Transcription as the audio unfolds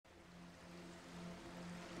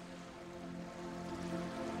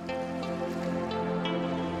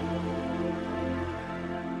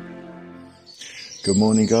Good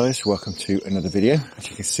morning guys, welcome to another video. As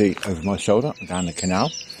you can see over my shoulder, I'm down the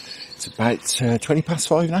canal. It's about 20 past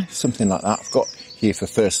 5 now, something like that. I've got here for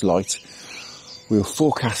first light. We were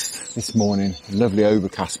forecast this morning, a lovely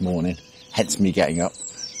overcast morning, hence me getting up.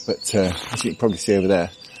 But as you can probably see over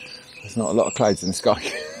there, there's not a lot of clouds in the sky.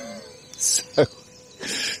 So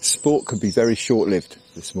sport could be very short-lived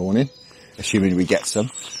this morning, assuming we get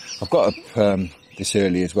some. I've got up this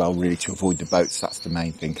early as well, really, to avoid the boats. That's the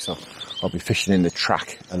main thing. So I'll be fishing in the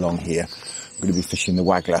track along here. I'm going to be fishing the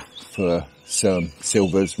Waggler for some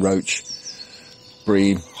silvers, roach,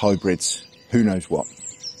 bream, hybrids, who knows what.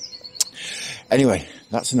 Anyway,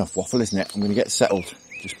 that's enough waffle, isn't it? I'm going to get settled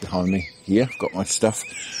just behind me here. I've got my stuff.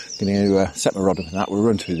 I'm going to set my rod up and that. We'll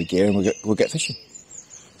run through the gear and we'll get fishing.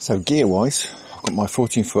 So gear-wise, I've got my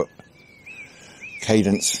 14-foot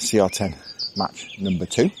Cadence CR10 match number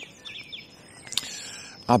 2.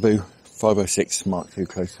 Abu 506 Mark II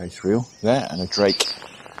close face reel there, and a Drake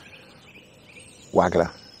Waggler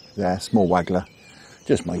there, small Waggler,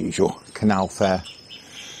 just my usual canal fare.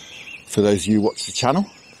 For those of you who watch the channel,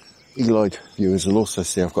 eagle-eyed viewers will also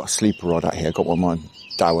see I've got a sleeper rod out here. I've got one of my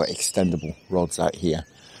Dower extendable rods out here.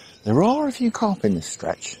 There are a few carp in this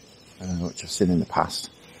stretch, which I've seen in the past,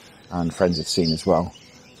 and friends have seen as well.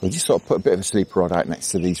 So I just sort of put a bit of a sleeper rod out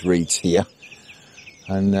next to these reeds here.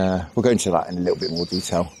 And we'll go into that in a little bit more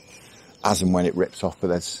detail as and when it rips off, but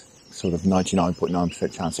there's sort of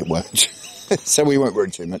 99.9% chance it won't. So we won't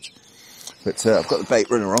worry too much. But I've got the bait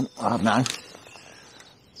runner on now. And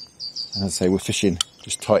as I say, we're fishing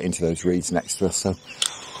just tight into those reeds next to us, so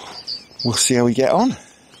we'll see how we get on.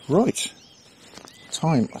 Right,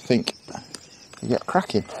 time, I think, to get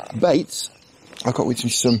cracking. Baits, I've got with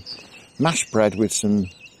me some mash bread with some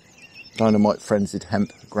Dynamite Frenzied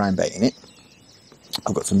hemp ground bait in it.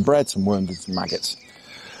 I've got some bread, some worms and some maggots.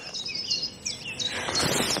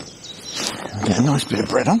 I'll get a nice bit of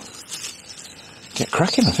bread on. Get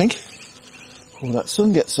cracking, I think. Before that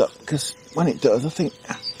sun gets up, because when it does, I think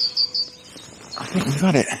we've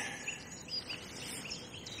had it.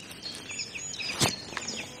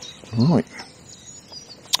 Right.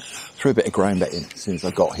 Threw a bit of ground bait in as soon as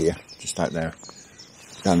I got here, just out there,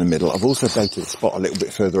 down the middle. I've also baited the spot a little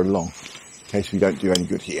bit further along, in case we don't do any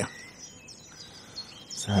good here.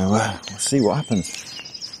 So we'll see what happens.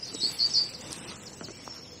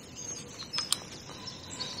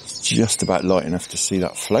 It's just about light enough to see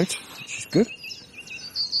that float, which is good.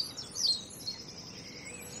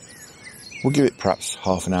 We'll give it perhaps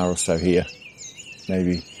half an hour or so here,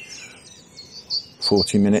 maybe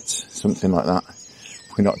 40 minutes, something like that.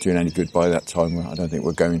 If we're not doing any good by that time, I don't think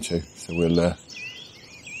we're going to. So we'll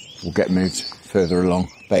get moved further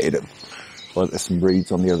along. Baited up. Well, there's some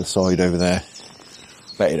reeds on the other side over there.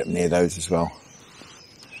 Baited up near those as well.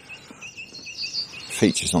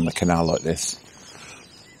 Features on the canal like this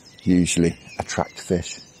usually attract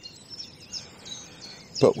fish,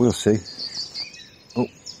 but we'll see. Oh,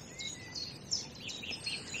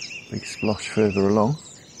 big splosh further along.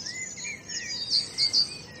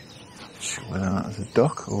 Not sure whether that was a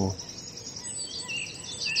duck or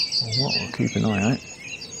what. We'll keep an eye out.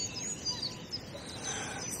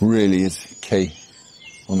 Really is key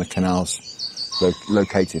on the canals.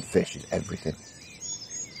 Located fish is everything.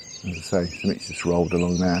 As I say, something's just rolled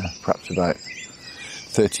along there, perhaps about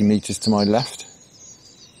 30 metres to my left.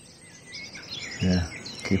 Yeah,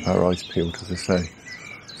 keep our eyes peeled, as I say.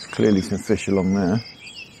 There's clearly some fish along there.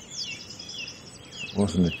 It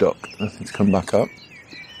wasn't a duck, nothing's come back up.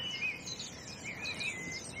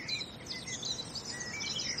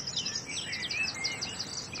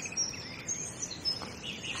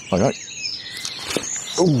 Alright.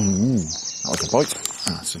 Ooh. That was a bite.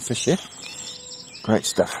 Some fish here. Great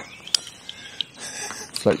stuff.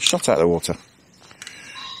 Float shot out of the water.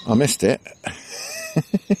 I missed it. I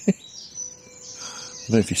don't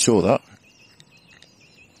know if you saw that.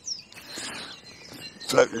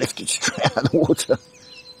 Float lifted straight out of the water.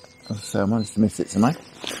 As I say, I managed to miss it tonight.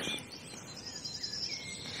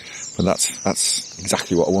 But that's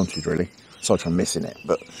exactly what I wanted, really. Aside from missing it,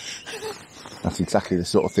 but that's exactly the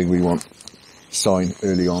sort of thing we want. Sign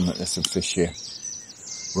early on that there's some fish here.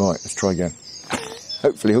 Right, let's try again.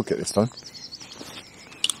 Hopefully hook it this time.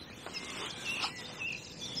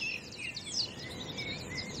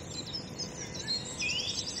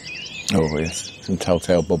 Oh yes, some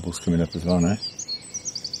telltale bubbles coming up as well now.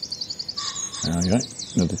 There we go,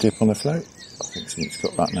 another dip on the float. I think something's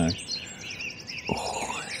got that now.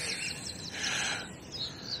 Oh.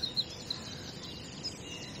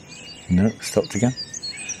 No, stopped again.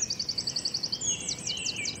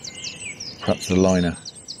 Perhaps the liner.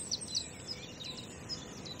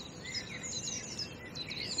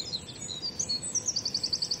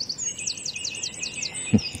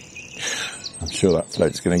 sure that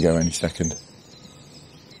float's going to go any second.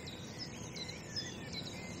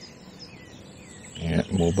 Yeah,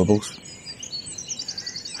 more bubbles.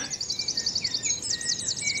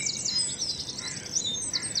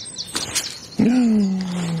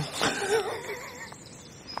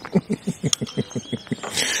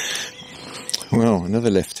 Well, another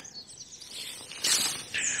lift.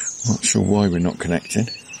 Not sure why we're not connecting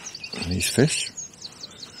these fish,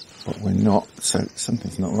 but we're not, so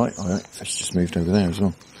something's not right. Oh, right, fish just moved over there as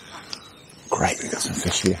well. Great, we've got some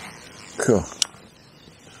fish here. Cool.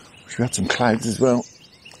 Wish we had some clouds as well,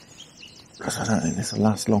 because I don't think this will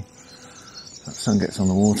last long. That sun gets on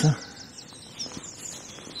the water.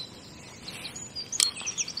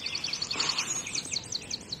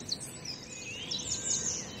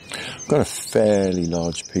 Got a fairly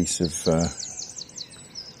large piece of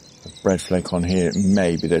bread flake on here. It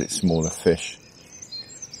may be that it's smaller fish,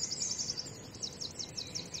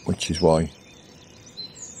 which is why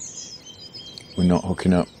we're not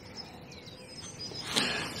hooking up.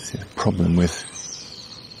 See, the problem with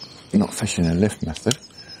not fishing a lift method,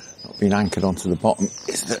 not being anchored onto the bottom,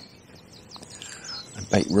 is that the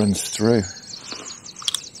bait runs through.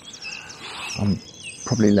 I'm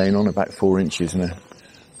probably laying on about 4 inches and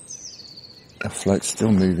a float's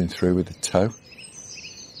still moving through with the tow.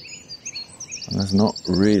 And there's not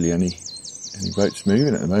really any boats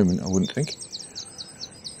moving at the moment, I wouldn't think.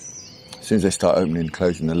 As soon as they start opening and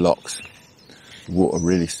closing the locks, the water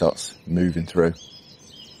really starts moving through.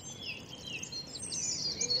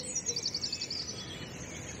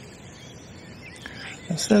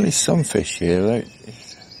 There's certainly some fish here, though.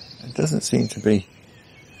 It doesn't seem to be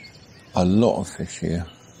a lot of fish here.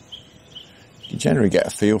 You generally get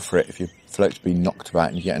a feel for it if your float's been knocked about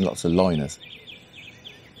and you're getting lots of liners.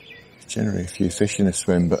 There's generally a few fish in a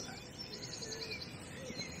swim, but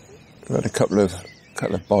I've had a couple of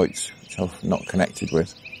bites which I've not connected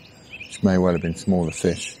with, which may well have been smaller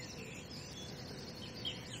fish.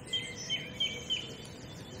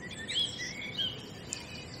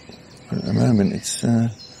 But at the moment it's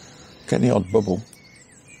getting the odd bubble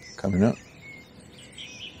coming up.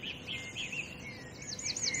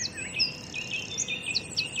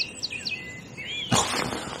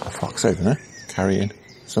 Fox over there, carrying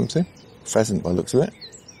something. Pheasant by the looks of it.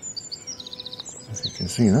 If you can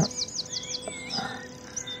see that.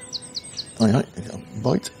 Oh yeah, you got a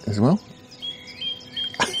bite as well.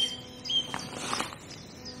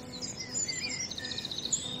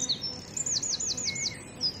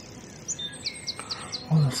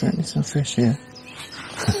 Oh, there's certainly some fish here.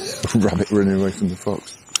 Rabbit running away from the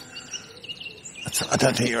fox. I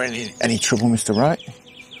don't think you're in any trouble, Mr. Wright.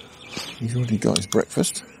 He's already got his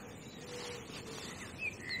breakfast.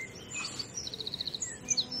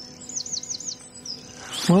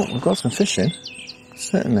 Well, we've got some fish in,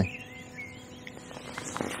 certainly.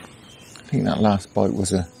 I think that last bite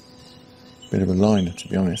was a bit of a liner, to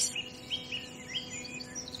be honest.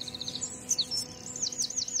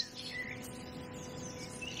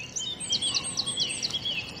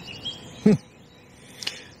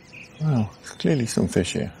 Well, there's clearly some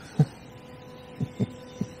fish here.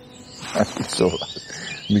 I saw that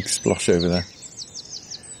big splosh over there.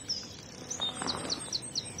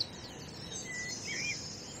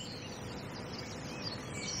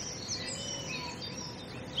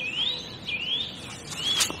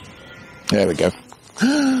 There we go.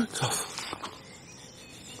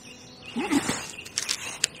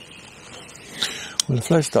 Well, the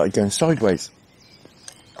flow started going sideways.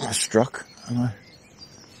 I struck and I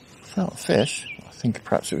felt a fish. I think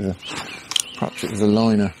perhaps it was a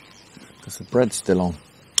liner because the bread's still on.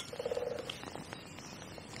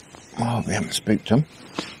 Oh, we haven't spooked them.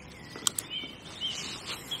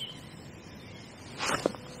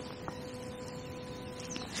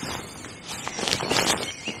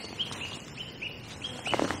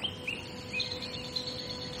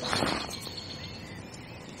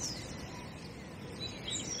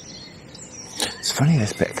 It's funny,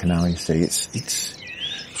 this bit of canal, you see, it's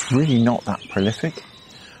really not that prolific.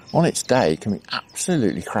 On its day, it can be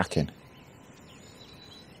absolutely cracking.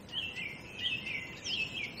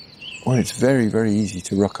 Well, it's very, very easy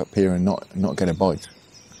to rock up here and not get a bite.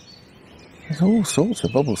 There's all sorts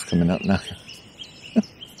of bubbles coming up now.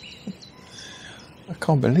 I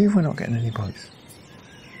can't believe we're not getting any bites.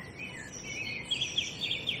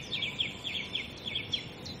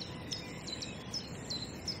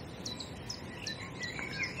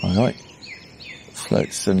 Alright,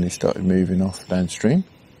 float suddenly started moving off downstream.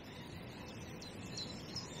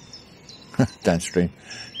 Downstream,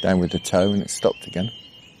 down with the tow, and it stopped again.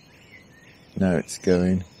 Now it's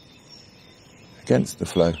going against the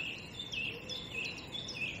flow.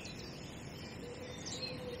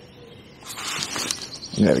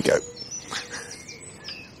 There we go.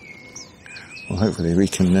 Well, hopefully we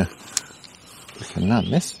can land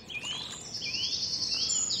this.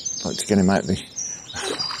 I'd like to get him out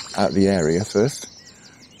the area first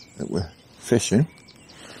that we're fishing.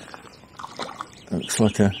 It looks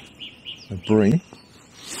like a bream.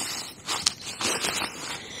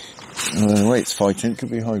 The way it's fighting, it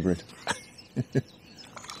could be a hybrid.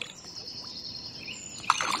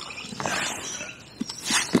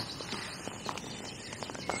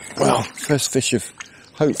 Well, first fish of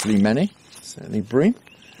hopefully many. Certainly bream.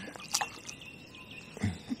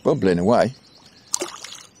 Bubbling away.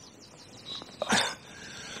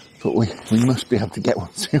 But we must be able to get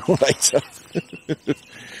one sooner or later.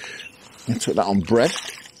 I took that on bread.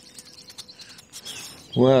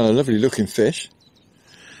 Well, a lovely looking fish.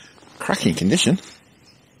 Cracking condition.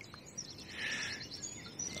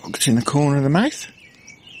 Hooked in the corner of the mouth.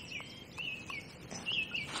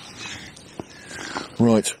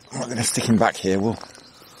 Right, I'm not going to stick him back here.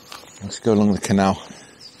 Let's go along the canal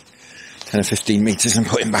 10 or 15 metres and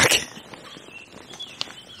put him back.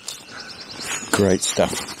 Great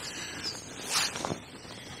stuff.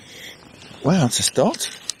 Well, it's a start.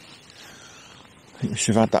 I think we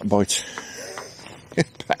should have had that bite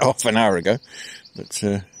about half an hour ago, but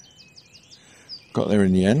got there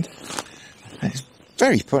in the end. It's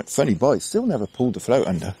very funny bite. Still never pulled the float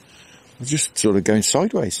under. We're just sort of going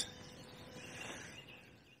sideways.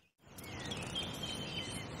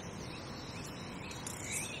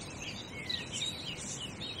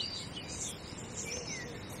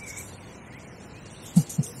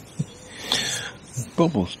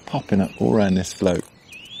 Bubbles popping up all around this float.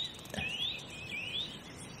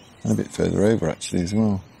 And a bit further over actually as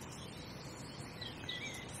well.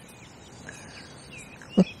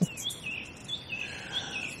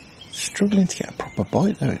 Struggling to get a proper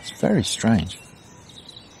bite though, it's very strange.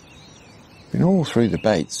 Been all through the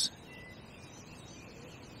baits.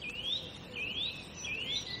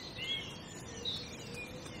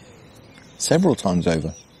 Several times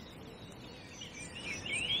over.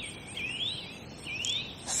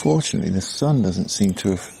 Fortunately, the sun doesn't seem to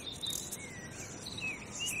have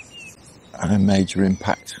had a major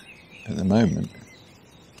impact at the moment.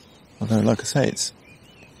 Although, like I say, it's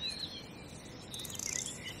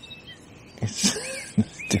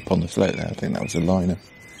dip on the float there. I think that was a liner.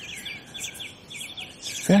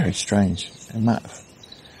 It's very strange the amount of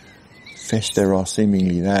fish there are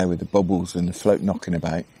seemingly there with the bubbles and the float knocking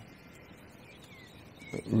about,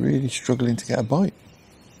 but really struggling to get a bite.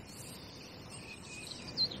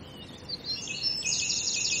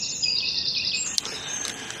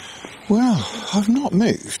 Well, I've not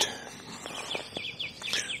moved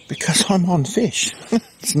because I'm on fish.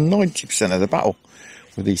 It's 90% of the battle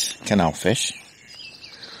with these canal fish.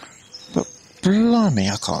 But blimey,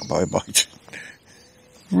 I can't buy a bite.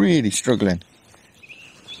 Really struggling.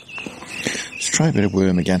 Let's try a bit of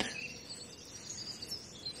worm again.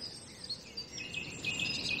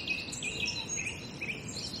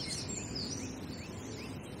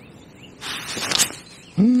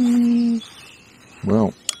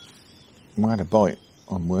 Well, I had a bite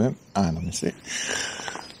on worm and I missed it.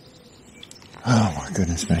 Oh my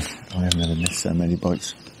goodness me, I have never missed so many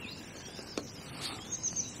bites.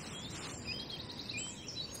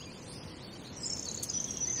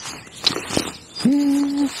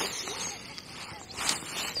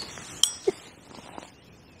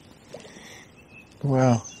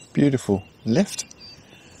 Wow, beautiful lift,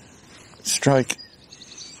 strike,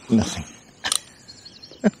 nothing.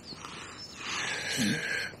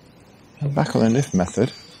 I'm back on the lift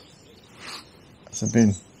method, as I've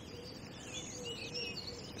been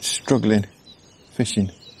struggling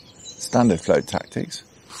fishing standard float tactics,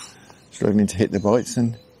 struggling to hit the bites,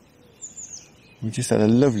 and we just had a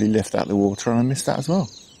lovely lift out of the water and I missed that as well.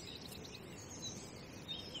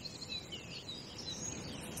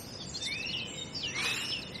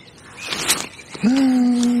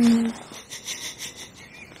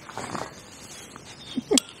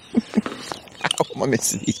 How am I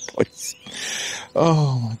missing these bites?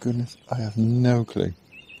 Oh my goodness, I have no clue.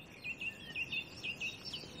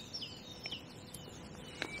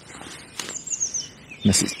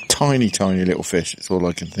 Unless it's tiny, tiny little fish, it's all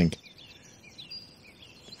I can think.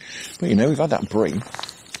 But you know, we've had that bream.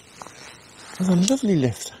 There's a lovely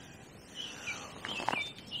lift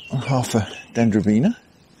on half a dendrobina.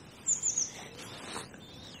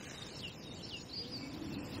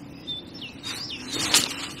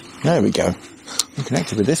 There we go. I'm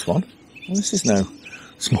connected with this one. Well, this is no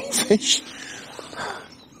small fish.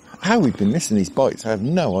 How we've been missing these bites, I have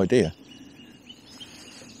no idea.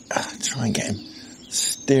 Try and get him,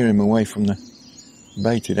 steer him away from the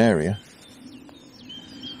baited area.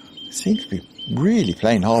 Seems to be really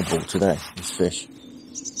playing hardball today, this fish.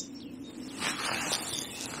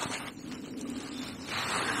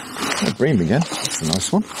 Oh, bream again, that's a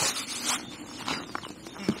nice one.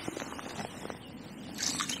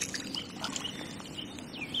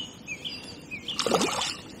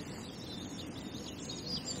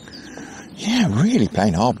 Yeah, really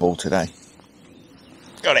playing hardball today.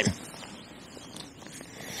 Got him.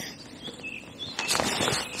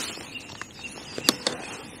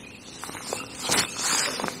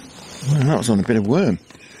 Well, that was on a bit of worm.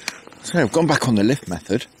 So I've gone back on the lift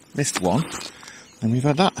method, missed one, and we've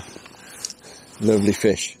had that lovely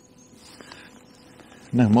fish.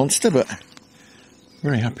 No monster, but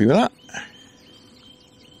very happy with that.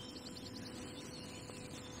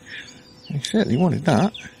 He certainly wanted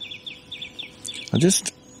that. I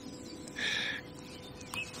just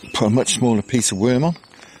put a much smaller piece of worm on,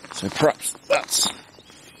 so perhaps that's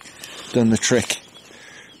done the trick.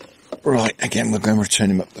 Right, again, we're going to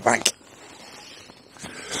return him up the bank.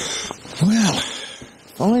 Well,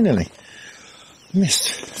 finally,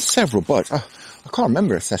 missed several bites. I can't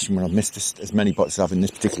remember a session when I've missed as many bites as I've in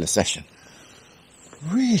this particular session.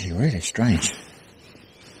 Really, really strange.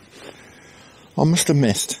 I must have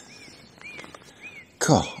missed,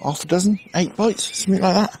 God, half a dozen, 8 bites, something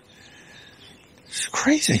like that. It's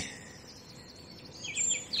crazy.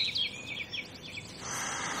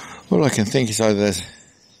 All I can think is either there's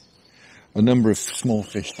a number of small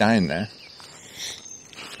fish down there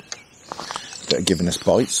that are giving us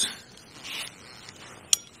bites,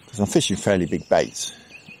 because I'm fishing fairly big baits.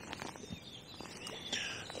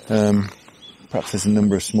 Perhaps there's a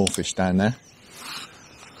number of small fish down there,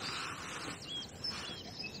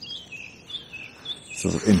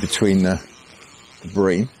 sort of in between the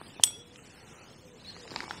bream.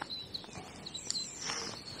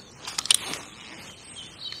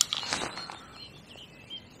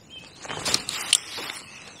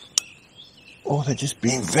 Or they're just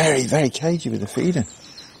being very, very cagey with the feeding.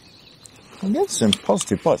 I'm getting some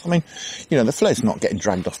positive bites. I mean, you know, the float's not getting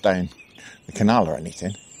dragged off down the canal or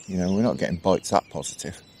anything. You know, we're not getting bites that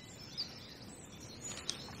positive.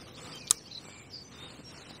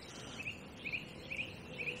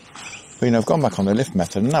 But, you know, I've gone back on the lift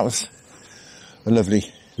method, and that was a lovely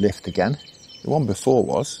lift again. The one before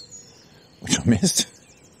was, which I missed.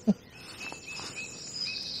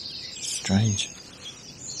 Strange.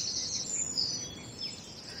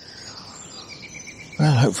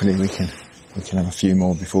 Well, hopefully we can have a few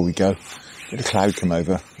more before we go. Bit of cloud come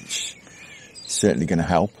over, which is certainly going to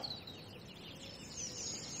help.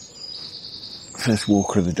 First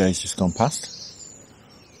walker of the day's just gone past.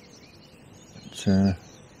 But,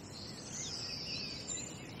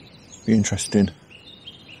 be interesting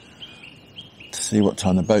to see what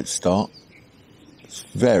time the boats start. It's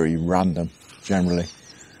very random, generally.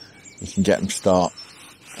 You can get them start,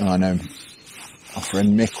 and I know our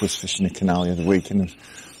friend Mick was fishing the canal the other week, and the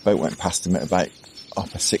boat went past him at about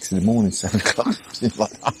 6:30 in the morning, 7 o'clock, something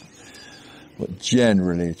like that. But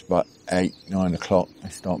generally it's about 8, 9 o'clock they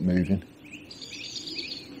start moving.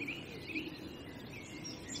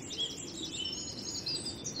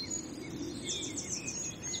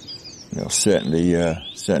 They'll certainly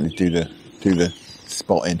do the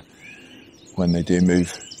spotting when they do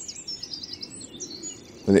move.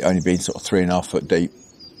 With it only being sort of 3.5 foot deep,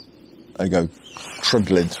 they go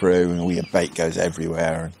trundling through, and all your bait goes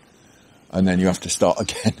everywhere, and then you have to start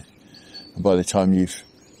again. And by the time you've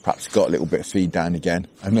perhaps got a little bit of feed down again,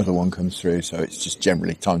 another one comes through, so it's just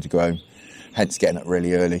generally time to go home. Hence getting up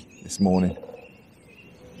really early this morning.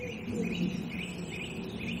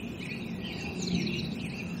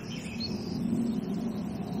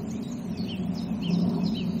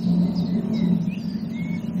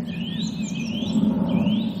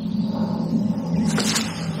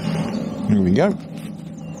 Here we go.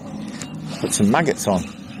 Put some maggots on.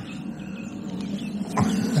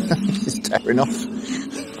 It's tearing off.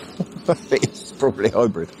 It's probably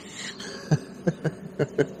hybrid.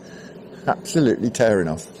 Absolutely tearing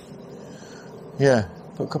off. Yeah,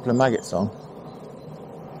 put a couple of maggots on.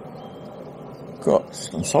 Got it's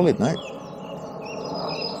on solid now.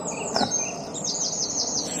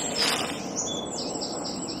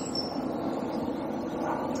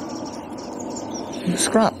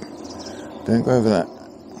 Scrap. Don't go over that.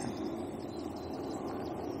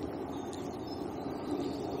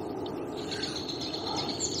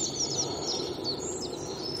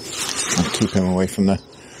 And keep him away from the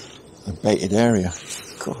baited area.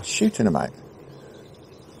 God, shooting him out.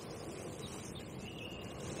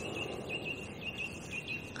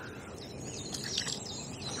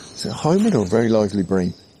 Is it a hybrid or a very lively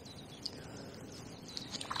bream?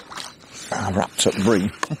 wrapped up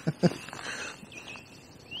bream.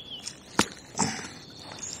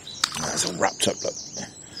 That's all wrapped up, look.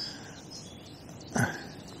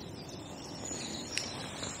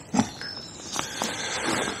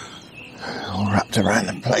 All wrapped around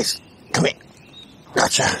the place. Come here.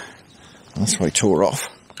 Gotcha. That's why he tore off.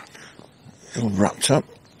 All wrapped up.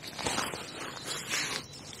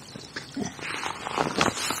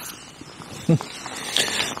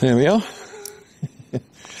 There we are.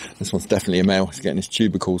 This one's definitely a male. He's getting his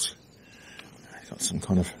tubercles. He's got some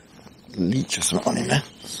kind of leech or something on him there.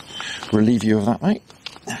 Relieve you of that, mate.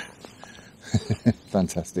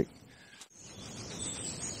 Fantastic.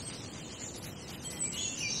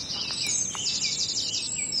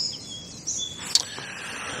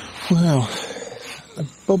 Well, the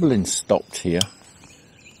bubbling stopped here.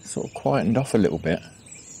 Sort of quietened off a little bit. I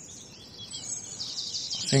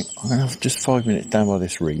think I'm going to have just 5 minutes down by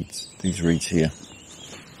these reeds here.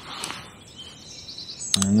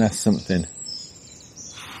 Unless something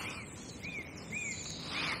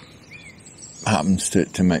happens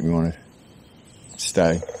to make me want to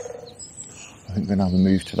stay. I think I'm going to have a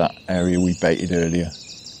move to that area we baited earlier.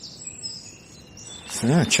 So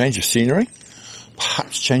yeah, change of scenery.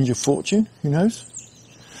 Perhaps change of fortune. Who knows?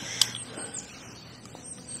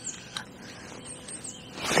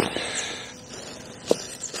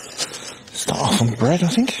 Start off on bread, I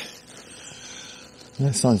think.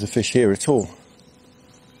 No signs of fish here at all.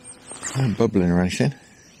 No bubbling or anything.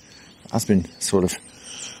 It has been sort of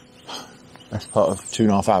best part of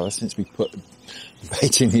 2.5 hours since we put the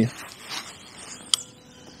bait in here.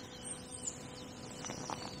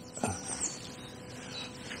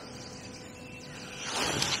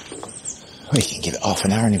 We can give it half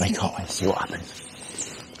an hour anyway, can't we? See what happens.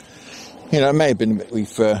 You know, it may have been that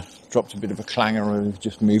we've dropped a bit of a clanger or we've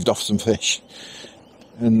just moved off some fish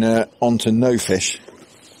and onto no fish.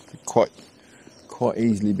 Quite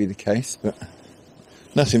easily be the case, but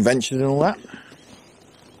nothing ventured and all that.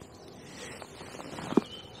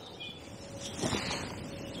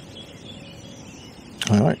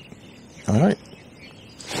 Alright.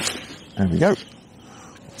 There we go.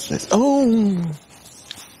 What's this? Oh!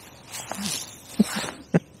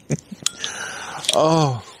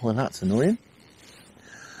 Oh, well that's annoying.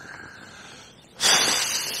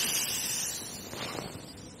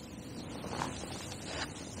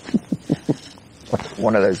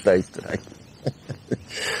 One of those days today.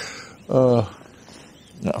 Oh,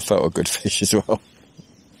 that felt a good fish as well.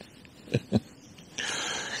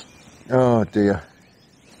 Oh dear.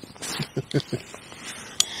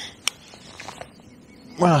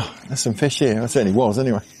 Well, there's some fish here. There certainly was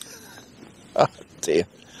anyway. Oh dear.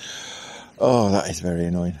 Oh, that is very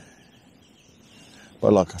annoying.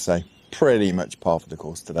 But like I say, pretty much par for the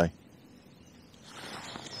course today.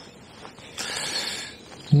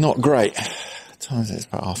 Not great. What time is it? It's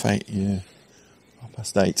about 8:30. Yeah.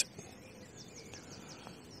 8:30.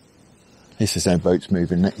 At least there's no boats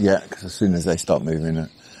moving yet, because as soon as they start moving,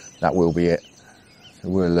 that will be it. So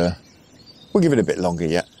we'll give it a bit longer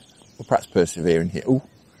yet. We'll perhaps persevere in here. Oh,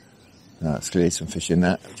 no, it's clearly some fish in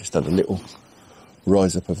there. We just had a little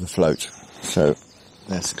rise up of the float. So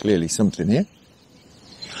there's clearly something here.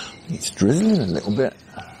 It's drizzling a little bit.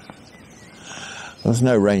 There's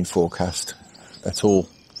no rain forecast at all.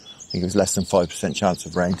 I think it was less than 5% chance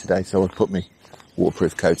of rain today, so I put my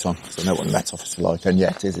waterproof coat on, so I know what the Met Office are like, and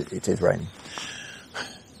yeah, it is raining.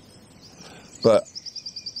 But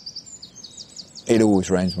it always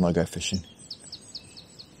rains when I go fishing.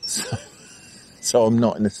 So I'm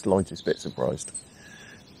not in the slightest bit surprised.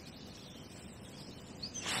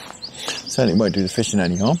 Certainly won't do the fishing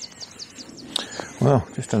any harm. Well,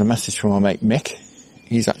 just had a message from my mate Mick.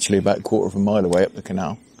 He's actually about a quarter of a mile away up the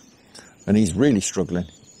canal, and he's really struggling.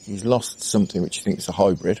 He's lost something which he thinks is a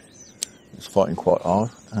hybrid. He's fighting quite hard,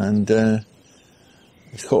 and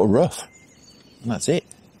he's caught a rough, and that's it.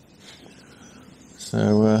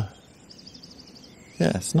 So,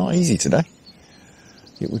 yeah, it's not easy today,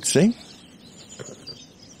 it would seem.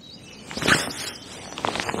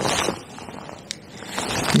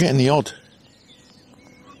 I'm getting the odd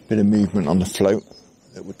bit of movement on the float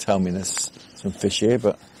that would tell me there's some fish here,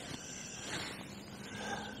 but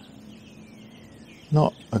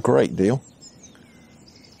not a great deal.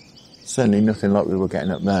 Certainly nothing like we were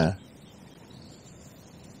getting up there.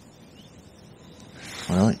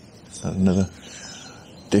 Alright, so another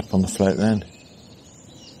dip on the float then.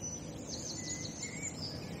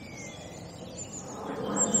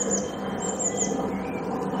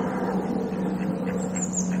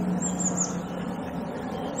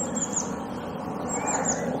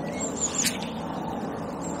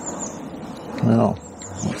 Well,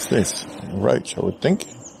 what's this? A roach, I would think.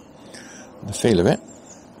 the feel of it.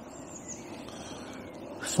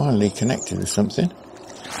 Finally connected with something.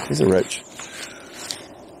 There's a roach.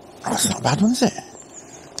 Oh, that's not a bad one, is it?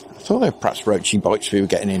 I thought there were perhaps roachy bites we were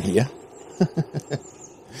getting in here.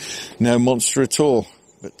 No monster at all,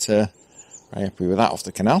 but very happy with that off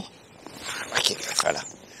the canal. Whack it, little fella.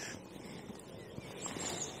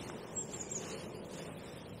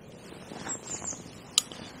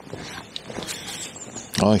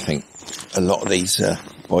 I think a lot of these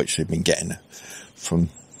bites we've been getting from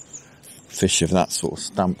fish of that sort of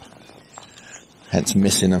stamp, hence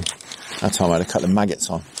missing them. That time I had a couple of maggots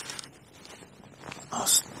on. Oh,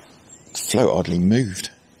 the float hardly moved.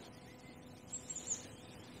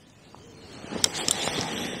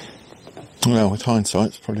 Well, with hindsight,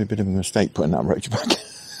 it's probably a bit of a mistake putting that roach back.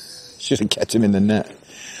 Should have kept him in the net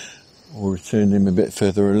or returned him a bit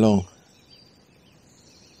further along.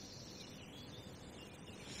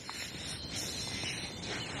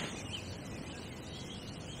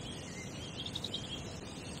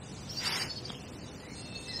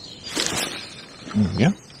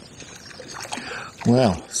 Yeah.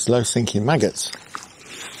 Well, slow sinking maggots.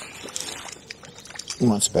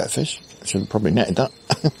 That's a better fish. Should have probably netted that.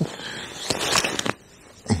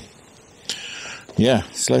 Yeah,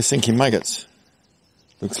 slow sinking maggots.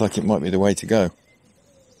 Looks like it might be the way to go.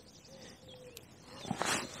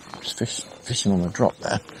 Just fishing on the drop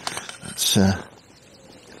there. Let's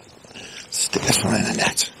stick this one in the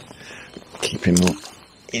net. Keep him up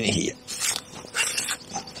in here.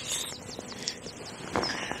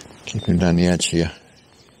 Keep him down the edge here.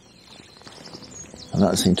 And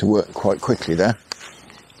that seemed to work quite quickly there.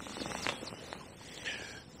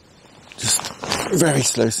 Just very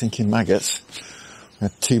slow sinking maggots. I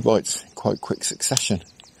had 2 bites in quite quick succession.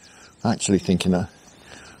 I'm actually thinking I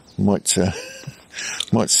might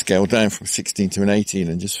scale down from 16 to an 18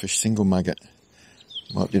 and just fish single maggot.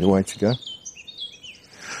 Might be the way to go.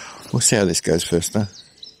 We'll see how this goes first though.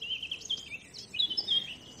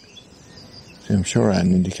 I'm sure I had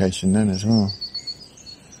an indication then as well.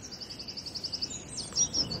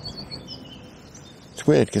 It's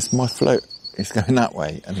weird because my float is going that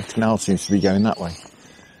way and the canal seems to be going that way.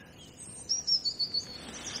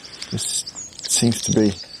 This seems to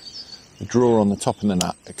be the drawer on the top of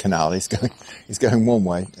the canal is going one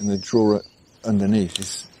way and the drawer underneath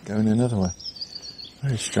is going another way.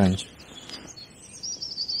 Very strange.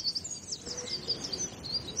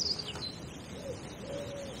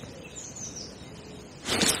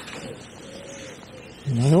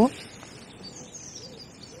 Another one?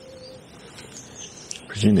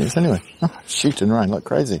 Presume it is anyway. Oh, shooting around like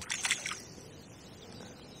crazy.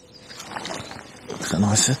 Looks a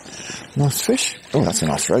nice fish. Oh, that's a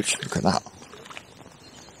nice roach. Look at that.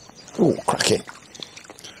 Oh, cracking.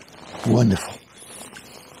 Wonderful.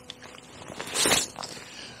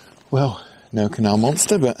 Well, no canal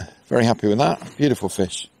monster, but very happy with that. Beautiful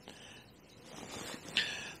fish.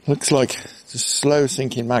 Looks like just slow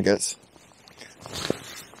sinking maggots.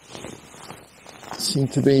 Seem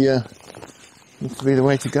to be the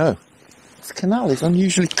way to go. This canal is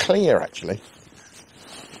unusually clear, actually.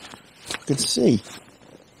 You can see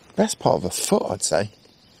best part of a foot, I'd say,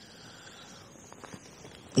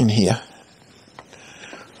 in here.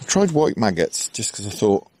 I tried white maggots just because I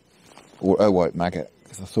thought, or a white maggot,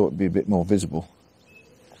 because I thought it'd be a bit more visible.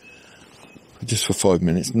 Just for 5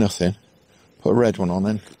 minutes, nothing. Put a red one on,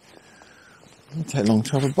 then it won't take long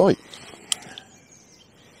to have a bite.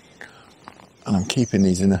 And I'm keeping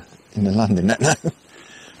these in the landing net now.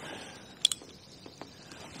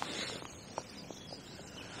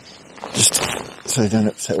 Just so they don't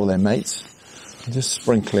upset all their mates. I'm just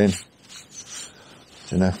sprinkling,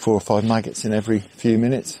 4 or 5 maggots in every few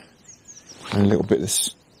minutes. And a little bit of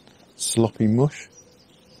this sloppy mush.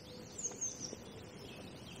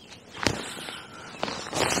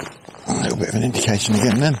 A little bit of an indication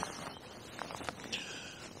again then.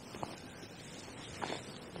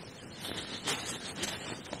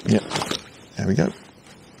 Yep, there we go.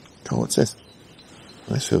 Oh, what's this?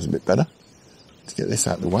 Well, this feels a bit better. Let's get this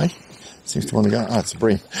out of the way. Seems to want to go. Oh, it's a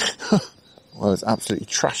bream. Well, it's absolutely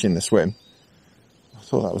trashing the swim. I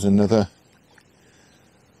thought that was another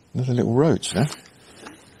little roach there.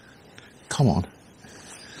 Come on.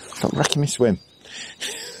 Stop wrecking me swim.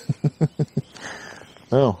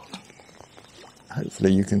 Well,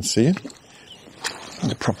 hopefully you can see it.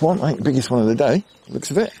 It's a proper one. I think the biggest one of the day.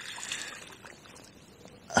 Looks of it.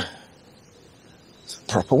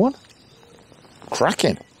 Proper one.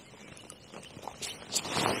 Cracking.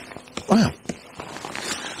 Wow.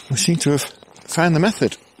 We seem to have found the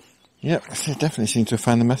method. Yep, we definitely seem to have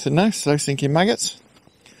found the method now. Slow sinking maggots.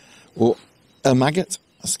 Or a maggot.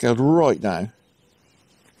 I scaled right down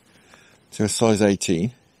to a size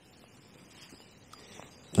 18.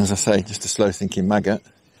 As I say, just a slow thinking maggot.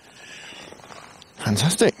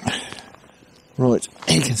 Fantastic. Right,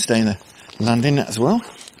 he can stay in the landing net as well.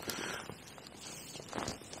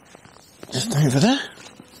 Just over there.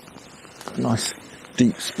 Nice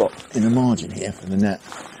deep spot in the margin here for the net.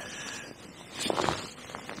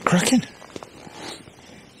 Cracking.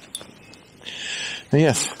 Now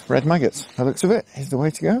yes, red maggots, by the looks of it, is the way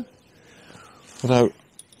to go. Although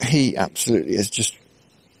he absolutely has just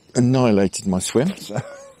annihilated my swim, so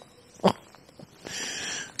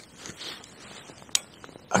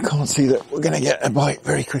I can't see that we're going to get a bite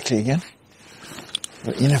very quickly again,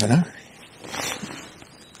 but you never know.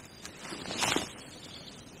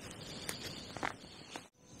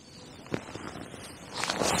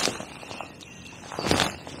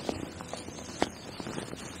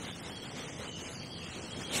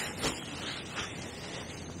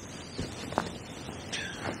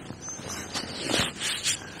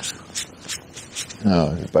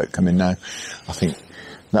 Oh, there's a boat coming now. I think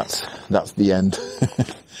that's the end.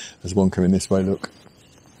 There's one coming this way, look.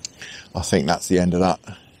 I think that's the end of that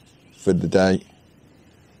for the day.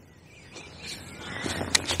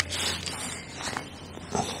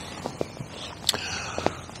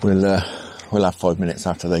 We'll have 5 minutes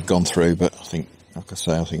after they've gone through, but I think, like I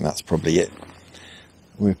say, I think that's probably it.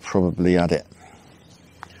 We've probably had it.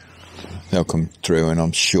 They'll come through and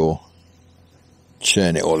I'm sure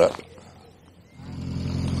churn it all up.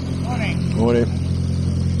 Morning. Morning.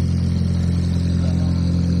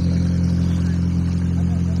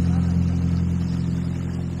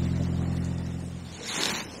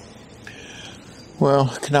 Well,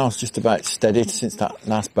 the canal's just about steadied since that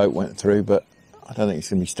last boat went through, but I don't think it's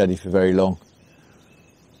going to be steady for very long.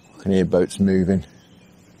 I can hear boats moving.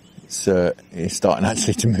 It's starting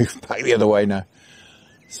actually to move back the other way now.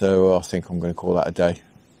 So I think I'm going to call that a day.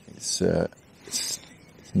 It's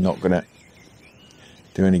not going to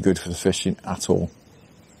do any good for the fishing at all.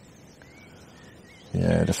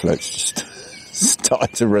 Yeah, the float's just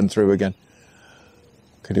started to run through again.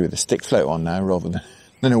 Could do with a stick float on now rather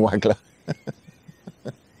than a waggler.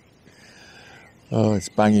 Oh, it's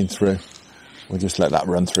banging through. We'll just let that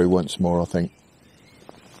run through once more, I think.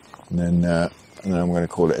 And then I'm going to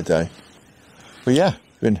call it a day. But yeah,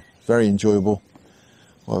 been very enjoyable.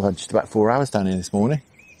 Well, I've had just about 4 hours down here this morning.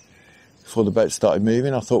 Before the boat started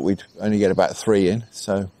moving, I thought we'd only get about 3 in,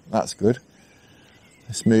 so that's good.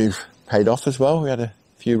 This move paid off as well. We had a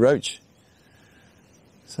few roach.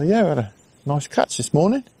 So yeah, we had a nice catch this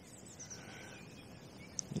morning.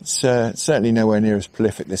 It's certainly nowhere near as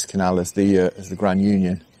prolific, this canal, as the Grand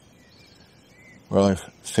Union, where I've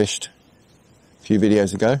fished a few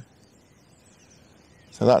videos ago.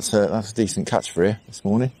 So that's a decent catch for here this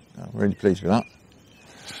morning. I'm really pleased with that.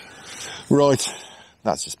 Right,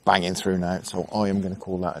 that's just banging through now, so I am going to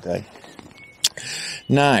call that a day.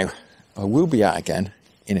 Now, I will be out again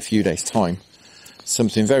in a few days' time.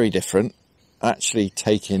 Something very different. Actually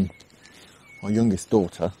taking my youngest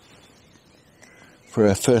daughter for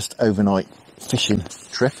her first overnight fishing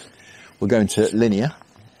trip. We're going to Linear,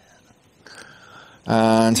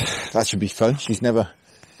 and that should be fun. She's never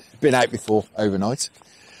been out before overnight,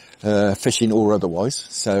 fishing or otherwise.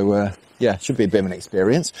 So yeah, should be a bit of an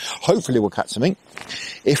experience. Hopefully we'll catch something.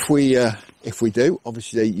 If we do,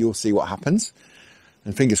 obviously you'll see what happens,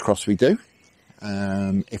 and fingers crossed we do.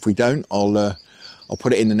 If we don't, I'll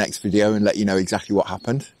put it in the next video and let you know exactly what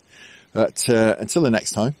happened. But until the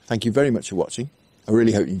next time, thank you very much for watching. I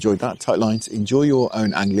really hope you enjoyed that. Tight lines, enjoy your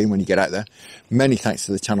own angling when you get out there. Many thanks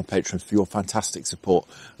to the channel patrons for your fantastic support,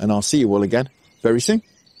 and I'll see you all again very soon.